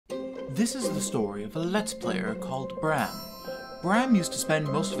This is the story of a Let's Player called Bram. Bram used to spend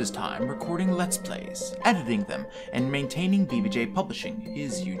most of his time recording Let's Plays, editing them, and maintaining BBJ Publishing,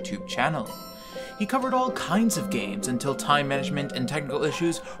 his YouTube channel. He covered all kinds of games until time management and technical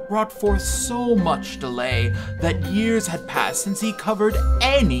issues brought forth so much delay that years had passed since he covered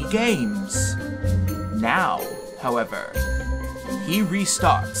any games. Now, however, he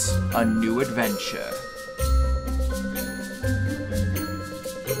restarts a new adventure.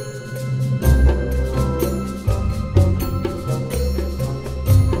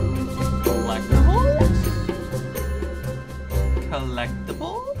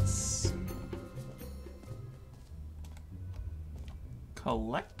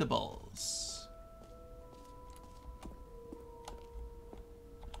 Collectibles.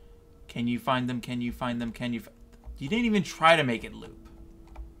 Can you find them? Can you find them? Can you... You didn't even try to make it loop.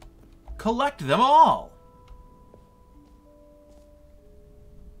 Collect them all!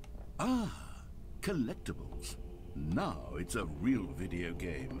 Ah, collectibles. Now it's a real video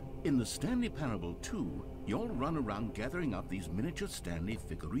game. In the Stanley Parable 2, you'll run around gathering up these miniature Stanley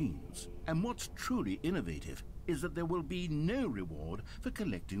figurines. And what's truly innovative is that there will be no reward for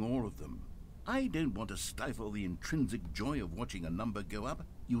collecting all of them. I don't want to stifle the intrinsic joy of watching a number go up.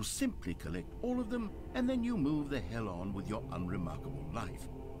 You simply collect all of them, and then you move the hell on with your unremarkable life.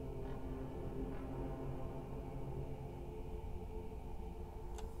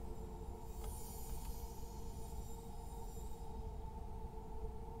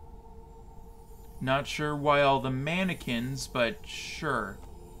 Not sure why all the mannequins, but sure.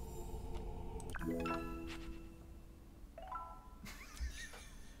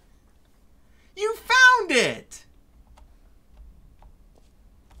 You found it!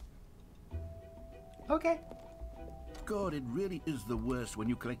 Okay. God, it really is the worst when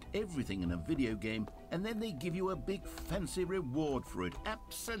you collect everything in a video game and then they give you a big fancy reward for it.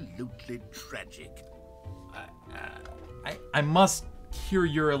 Absolutely tragic. I must hear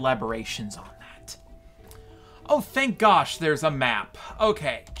your elaborations on that. Oh, thank gosh there's a map.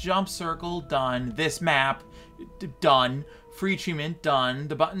 Okay, jump circle, done. This map, done. Free achievement, done.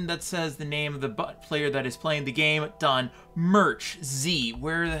 The button that says the name of the player that is playing the game, done. Merch, Z.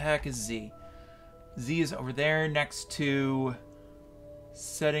 Where the heck is Z? Z is over there next to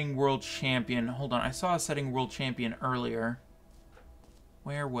setting world champion. Hold on, I saw a setting world champion earlier.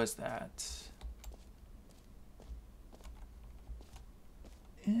 Where was that?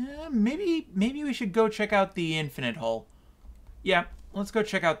 Maybe we should go check out the infinite hole. Yeah, let's go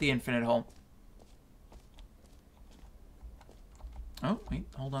check out the infinite hole. Oh, wait,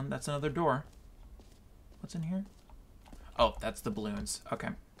 hold on. That's another door. What's in here? Oh, that's the balloons. Okay.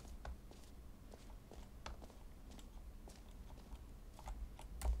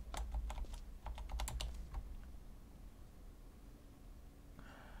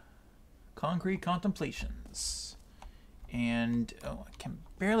 Concrete contemplations. And, oh, I can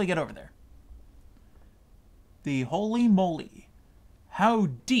barely get over there. The holy moly. How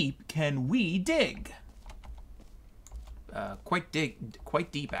deep can we dig? Quite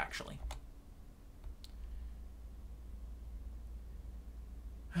deep, actually.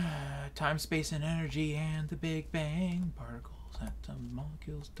 Time, space, and energy, and the Big Bang. Particles, atoms,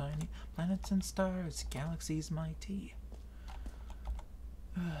 molecules, tiny planets and stars, galaxies mighty.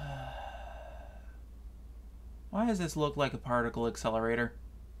 Why does this look like a particle accelerator?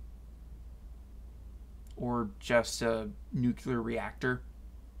 Or just a nuclear reactor?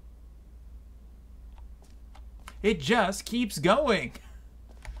 It just keeps going.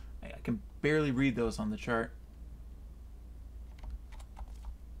 I can barely read those on the chart.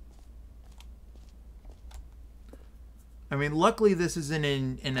 I mean, luckily this is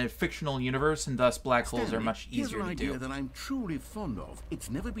in a fictional universe, and thus black holes are much easier to do. Here's an idea that I'm truly fond of. It's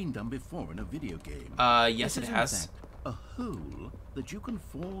never been done before in a video game. Yes it has. In fact, a hole that you can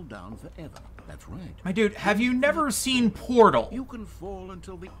fall down forever. That's right. My dude, have you never seen Portal? You can fall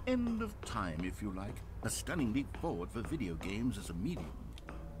until the end of time, if you like. A stunning leap forward for video games as a medium.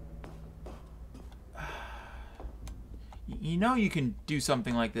 You know you can do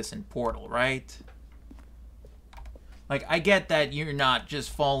something like this in Portal, right? Like, I get that you're not just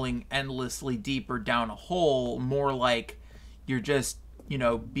falling endlessly deeper down a hole, more like you're just, you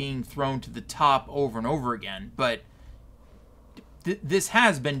know, being thrown to the top over and over again, but this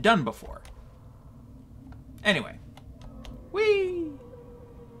has been done before. Anyway. Whee!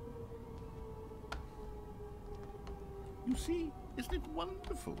 You see, isn't it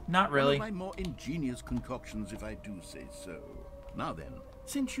wonderful? Not really. One of my more ingenious concoctions, if I do say so. Now then,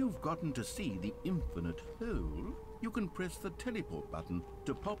 since you've gotten to see the infinite hole, you can press the teleport button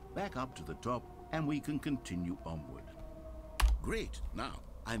to pop back up to the top, and we can continue onward. Great. Now,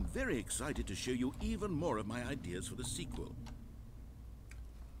 I'm very excited to show you even more of my ideas for the sequel.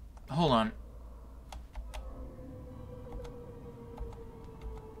 Hold on.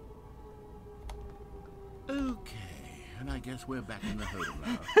 Okay, and I guess we're back in the hole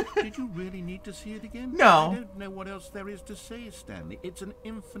now. Did you really need to see it again? No. I don't know what else there is to say, Stanley. It's an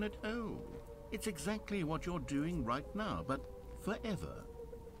infinite hole. It's exactly what you're doing right now, but forever.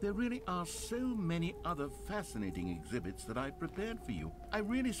 There really are so many other fascinating exhibits that I've prepared for you. I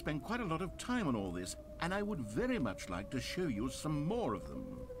really spent quite a lot of time on all this, and I would very much like to show you some more of them.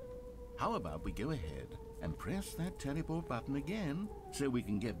 How about we go ahead and press that teleport button again so we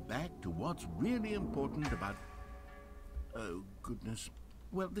can get back to what's really important about... Oh, goodness.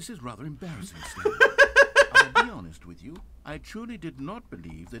 Well, this is rather embarrassing, Stanley. I'll be honest with you. I truly did not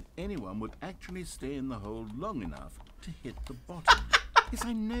believe that anyone would actually stay in the hole long enough to hit the bottom. Yes,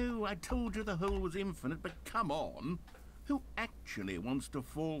 I know. I told you the hole was infinite, but come on. Who actually wants to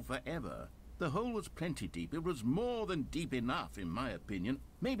fall forever? The hole was plenty deep. It was more than deep enough, in my opinion.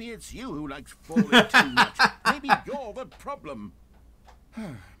 Maybe it's you who likes falling too much. Maybe you're the problem.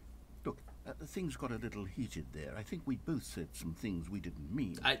 Look, things got a little heated there. I think we both said some things we didn't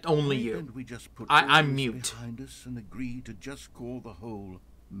mean. Only you. And we just put I'm mute. behind us and agreed to just call the hole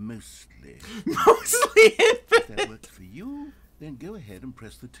mostly. Mostly If infinite. that works for you, then go ahead and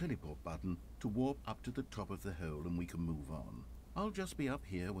press the teleport button to warp up to the top of the hole and we can move on. I'll just be up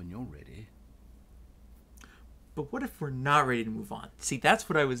here when you're ready. But what if we're not ready to move on? See, that's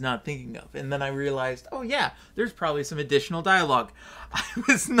what I was not thinking of. And then I realized, oh yeah, there's probably some additional dialogue. I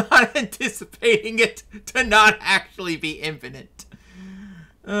was not anticipating it to not actually be infinite.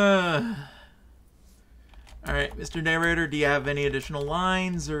 Alright, Mr. Narrator, do you have any additional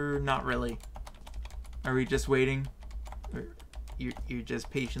lines or not really? Are we just waiting? Or you're just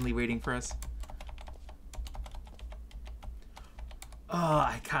patiently waiting for us? Oh,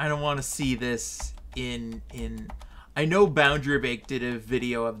 I kind of want to see this in I know Boundary Bake did a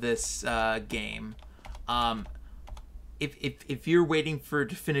video of this game. If you're waiting to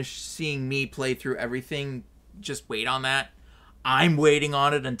finish seeing me play through everything, just wait on that. I'm waiting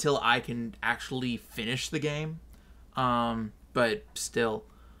on it until I can actually finish the game. But still,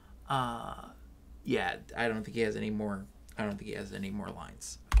 yeah, I don't think he has any more. I don't think he has any more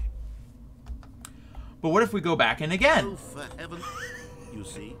lines. Okay. But what if we go back in again? Oh, for heaven! You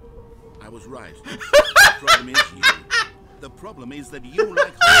see, I was right. The problem is you. The problem is that you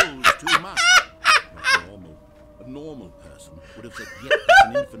like holes too much. Not normal. A normal person would have said, yep,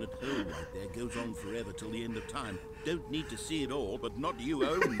 that's an infinite hole right there. Goes on forever till the end of time. Don't need to see it all, but not you.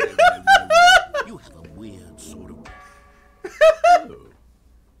 Oh, no, no, no, no. You have a weird sort of... Oh.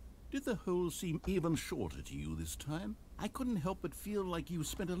 Did the hole seem even shorter to you this time? I couldn't help but feel like you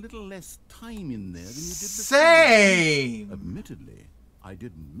spent a little less time in there than you did before. Same! Admittedly, I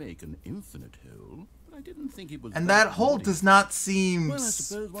didn't make an infinite hole, but I didn't think it was... And that hole does not seem Well, I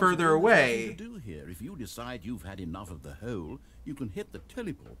suppose further away. To do here. If you decide you've had enough of the hole, you can hit the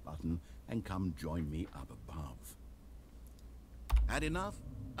teleport button and come join me up above. Had enough?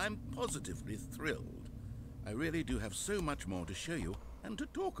 I'm positively thrilled. I really do have so much more to show you and to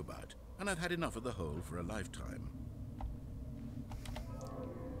talk about, and I've had enough of the hole for a lifetime.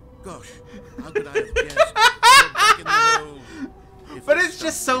 Gosh, how could I have guessed? You're back in the hole. But it's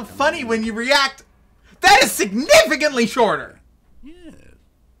just so funny when you react. That is significantly shorter. Yes.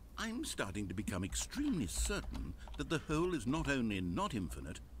 I'm starting to become extremely certain that the hole is not only not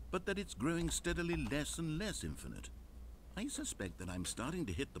infinite, but that it's growing steadily less and less infinite. I suspect that I'm starting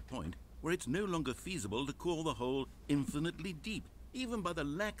to hit the point where it's no longer feasible to call the hole infinitely deep, even by the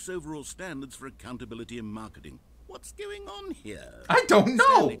lax overall standards for accountability in marketing. What's going on here? I don't know.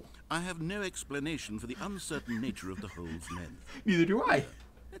 Stanley, I have no explanation for the uncertain nature of the hole's length. Neither do I.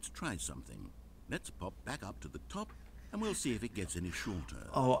 Let's try something. Let's pop back up to the top, and we'll see if it gets any shorter.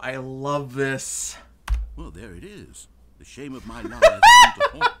 Oh, I love this. Well, there it is. The shame of my life has come to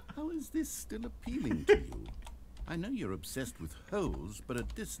haunt. How is this still appealing to you? I know you're obsessed with holes, but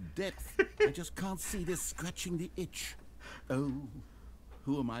at this depth, I just can't see this scratching the itch. Oh,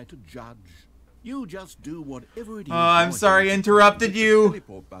 who am I to judge? You just do whatever it is. Oh, I'm sorry I interrupted you. Hit the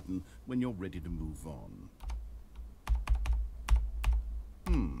teleport button when you're ready to move on.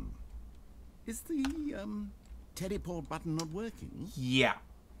 Is the teleport button not working? Yeah.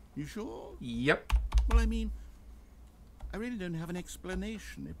 You sure? Yep. Well, I mean, I really don't have an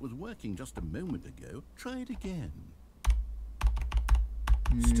explanation. It was working just a moment ago. Try it again.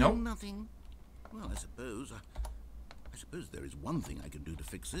 Still Nope. nothing. Well, I suppose there is one thing I can do to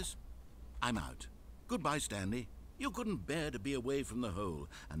fix this. I'm out. Goodbye, Stanley. You couldn't bear to be away from the hole,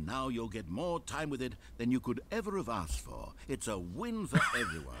 and now you'll get more time with it than you could ever have asked for. It's a win for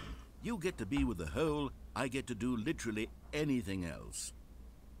everyone. You get to be with the hole, I get to do literally anything else.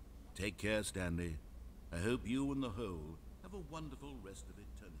 Take care, Stanley. I hope you and the hole have a wonderful rest of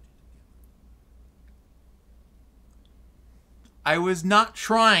eternity together. I was not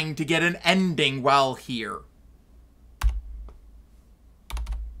trying to get an ending while here.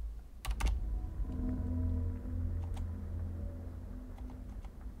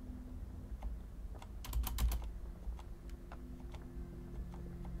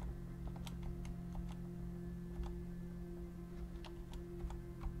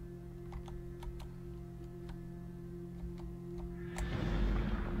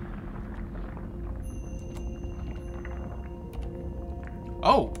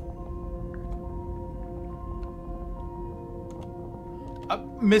 Oh.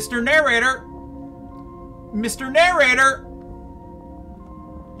 Mr. Narrator! Mr. Narrator!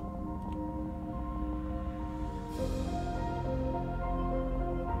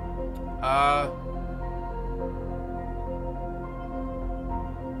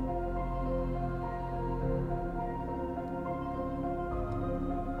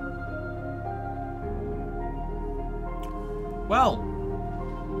 Well.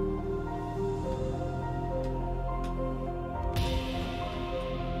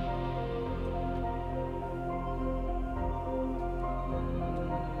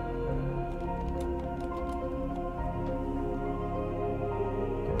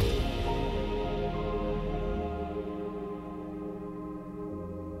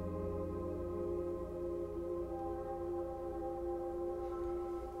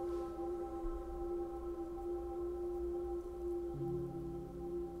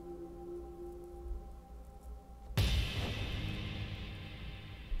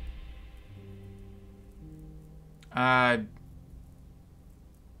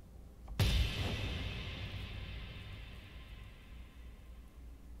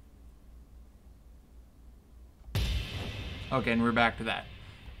 Okay, and we're back to that.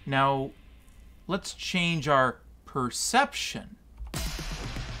 Now, let's change our perception. I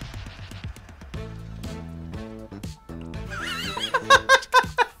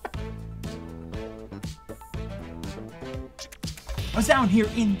was down here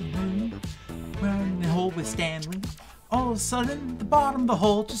in the room, running the hole with Stanley. All of a sudden, the bottom of the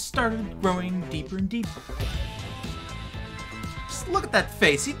hole just started growing deeper and deeper. Just look at that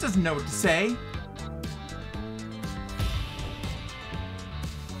face. He doesn't know what to say.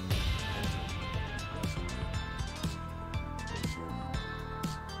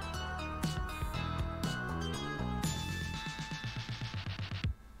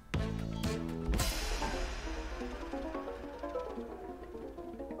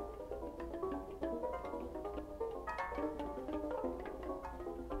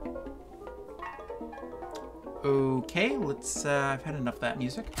 Okay, let's, I've had enough of that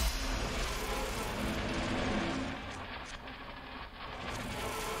music.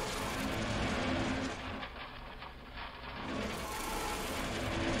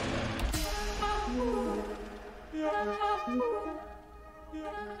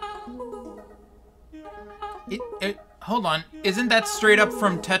 Hold on, isn't that straight up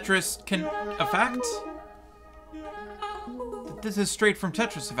from Tetris Effect? This is straight from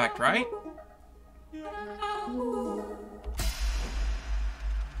Tetris Effect, right?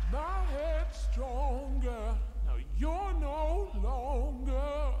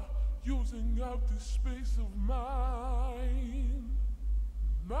 Using up this space of mine.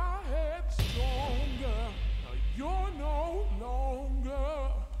 My head's stronger. Now you're no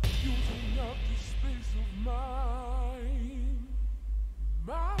longer using up this space of mine.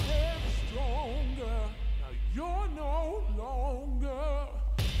 My head's stronger. Now you're no longer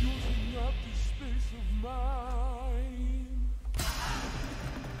using up this space of mine.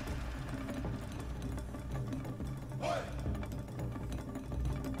 What?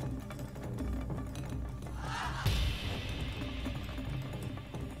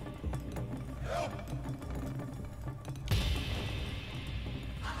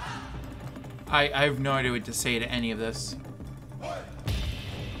 I have no idea what to say to any of this.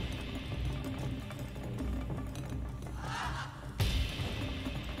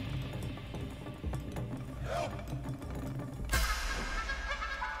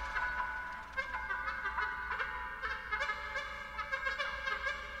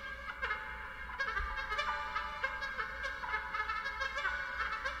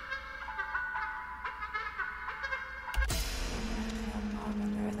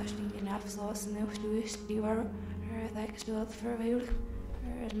 Die var, dat ik speelde verveel,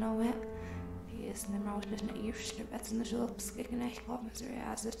 nou hè, is na mráis na írsle bet na sulpske gan eichlas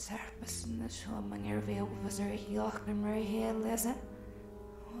as het serpes na schumming ve was hioch na mar he lese.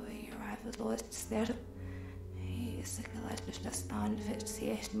 Oei arrive lost ster. He is a collector that stand fit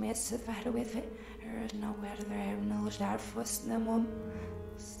see echt mes ver with it. Is nowhere there no darf was na mum.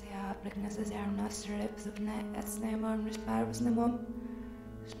 Ja, bliknes is nasser lips op net it's na mum respars na mum.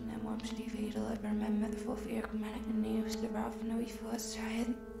 Na mum stief edel op er met vol vier man en nieuws de braf no if was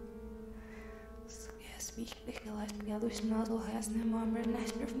trying. Speak the light galus nozzle has no more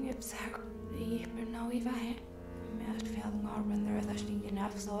nester from your sack. The no if I met feeling more when there is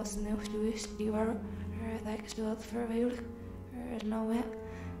enough sauce and no to you are like still for real. No way.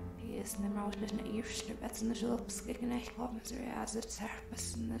 He is the most na eerste bets in the shops kicking echt op as het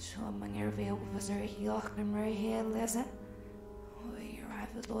serpes in the schumming ve was hioch na mar he lese. Oei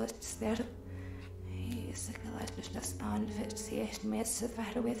arrive lost ster. He is a collector that stand fit see echt mes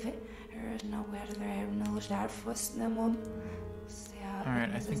ver with it. Is nowhere there no darf was na mum. Alright,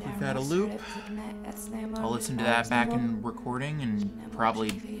 I think we've got a loop. I'll listen to that back in recording and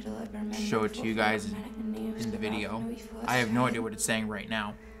probably show it to you guys in the video. I have no idea what it's saying right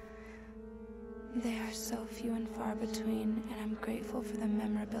now. They are so few and far between, and I'm grateful for the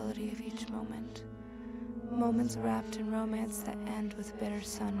memorability of each moment. Moments wrapped in romance that end with bitter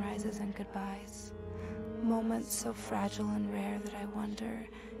sunrises and goodbyes. Moments so fragile and rare that I wonder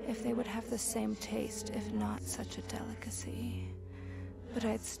if they would have the same taste if not such a delicacy. But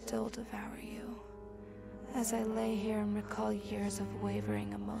I'd still devour you. As I lay here and recall years of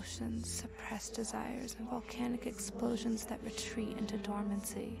wavering emotions, suppressed desires, and volcanic explosions that retreat into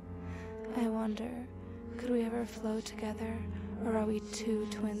dormancy, I wonder, could we ever flow together, or are we two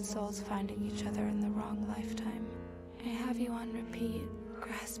twin souls finding each other in the wrong lifetime? I have you on repeat,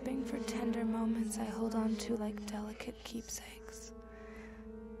 grasping for tender moments I hold on to like delicate keepsakes.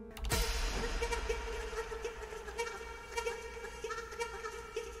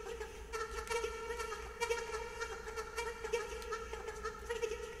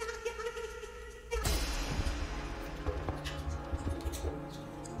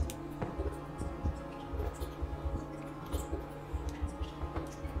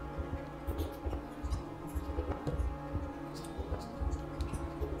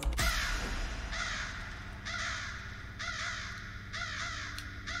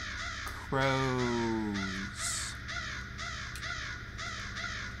 Crows.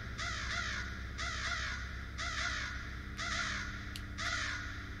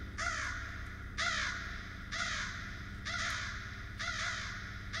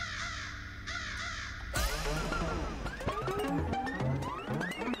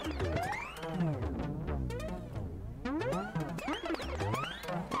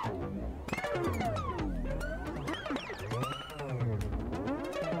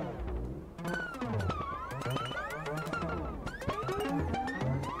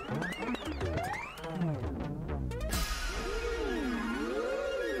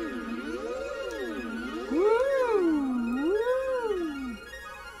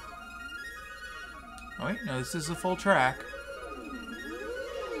 Oh wait, no, this is a full track.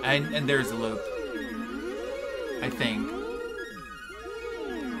 And there's a loop. I think.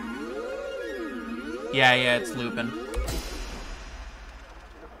 Yeah, it's looping.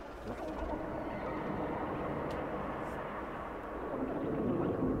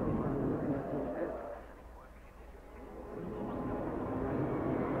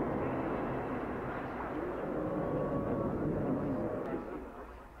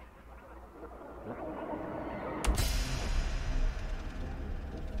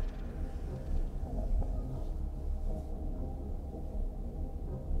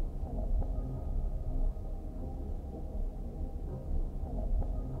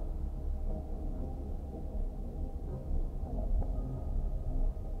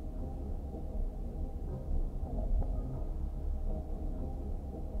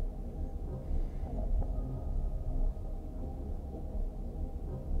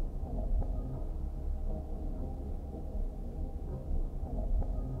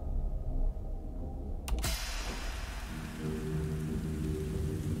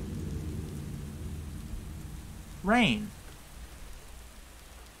 Rain.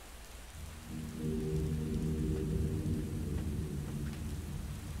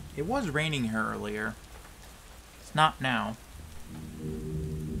 It was raining here earlier. It's not now.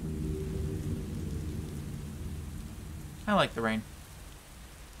 I like the rain.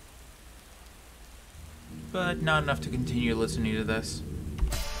 But not enough to continue listening to this.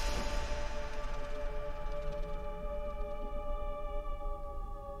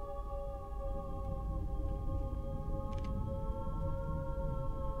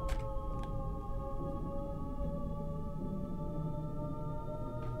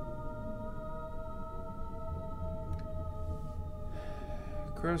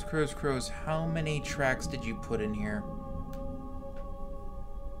 Crows. How many tracks did you put in here?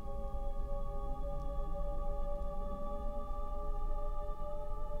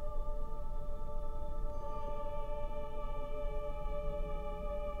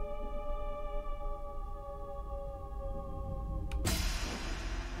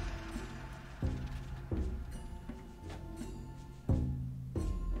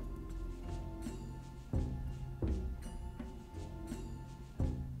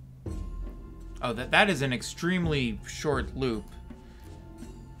 Oh, that is an extremely short loop.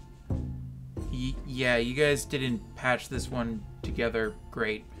 Yeah, you guys didn't patch this one together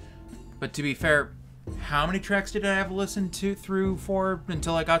great. But to be fair, how many tracks did I have to listen to through for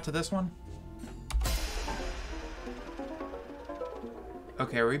until I got to this one?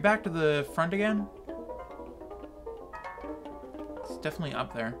 Okay, are we back to the front again? It's definitely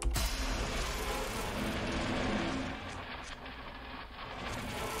up there.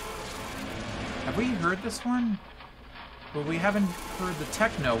 Have we heard this one? But we haven't heard the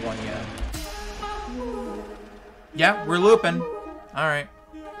techno one yet. Yeah, we're looping. Alright.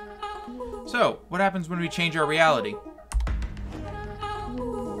 So, what happens when we change our reality?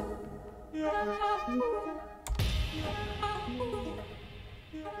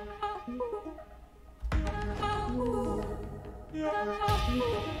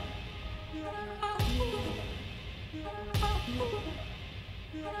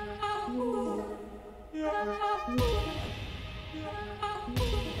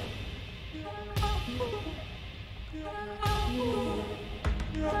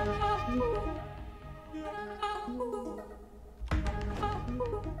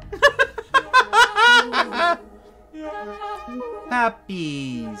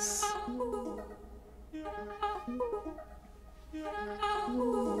 Puppies.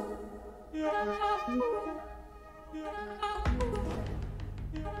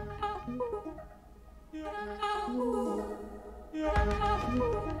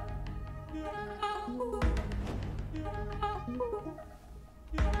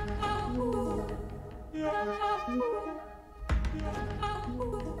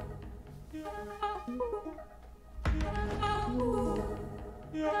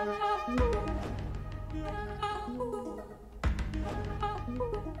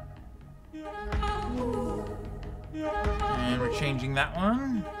 And we're changing that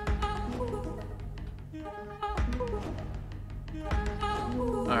one.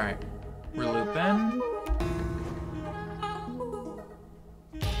 Alright, we're looping.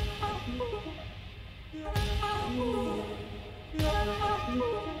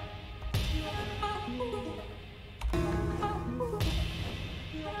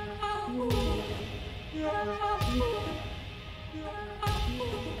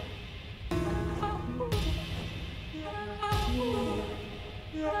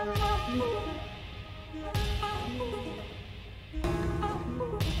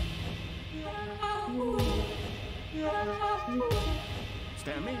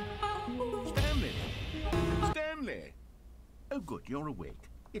 Stanley? Stanley? Stanley! Oh good, you're awake.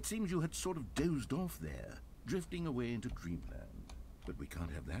 It seems you had sort of dozed off there, drifting away into dreamland. But we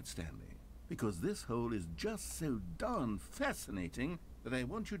can't have that, Stanley, because this hole is just so darn fascinating that I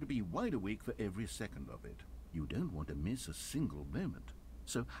want you to be wide awake for every second of it. You don't want to miss a single moment.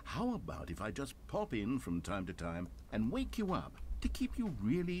 So how about if I just pop in from time to time and wake you up to keep you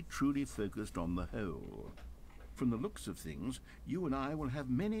really, truly focused on the hole? From the looks of things, you and I will have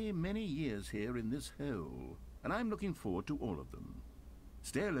many, many years here in this hole, and I'm looking forward to all of them.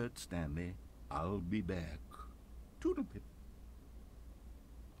 Stay alert, Stanley. I'll be back. Toodle-pip.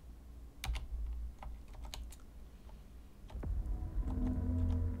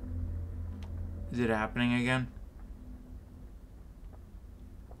 Is it happening again?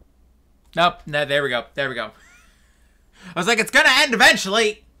 Nope. No, there we go. There we go. I was like, it's gonna end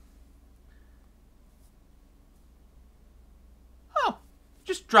eventually. Oh,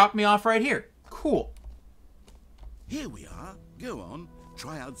 just drop me off right here. Cool. Here we are. Go on.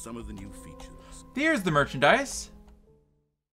 Try out some of the new features. Here's the merchandise.